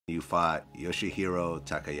You fought Yoshihiro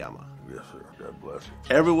Takayama. Yes, sir. God bless you.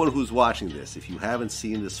 Everyone who's watching this, if you haven't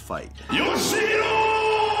seen this fight, Yoshihiro!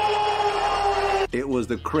 It was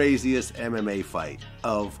the craziest MMA fight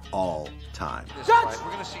of all time. We're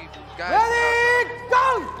going to see guys ready,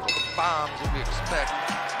 go! The bombs that we expect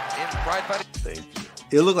in Frye fighting. Thank you.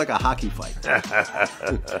 It looked like a hockey fight.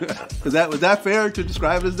 was that fair to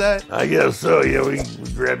describe as that? I guess so. Yeah, we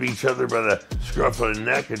grab each other by the scruff of the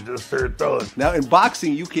neck and just start throwing. Now, in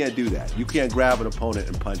boxing, you can't do that. You can't grab an opponent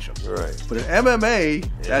and punch him. Right. But in MMA,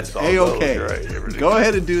 that's A-okay. Right. Go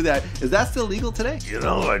ahead and do that. Is that still legal today? You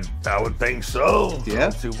know, I would think so. Yeah. I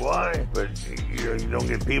don't see why. But you don't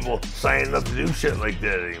get people signing up to do shit like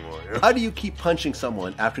that anymore. You know? How do you keep punching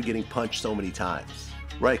someone after getting punched so many times?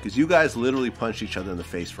 Right, because you guys literally punched each other in the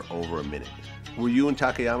face for over a minute. Were you and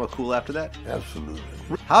Takayama cool after that? Absolutely.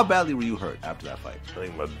 How badly were you hurt after that fight? I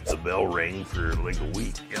think the bell rang for like a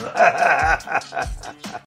week. You know?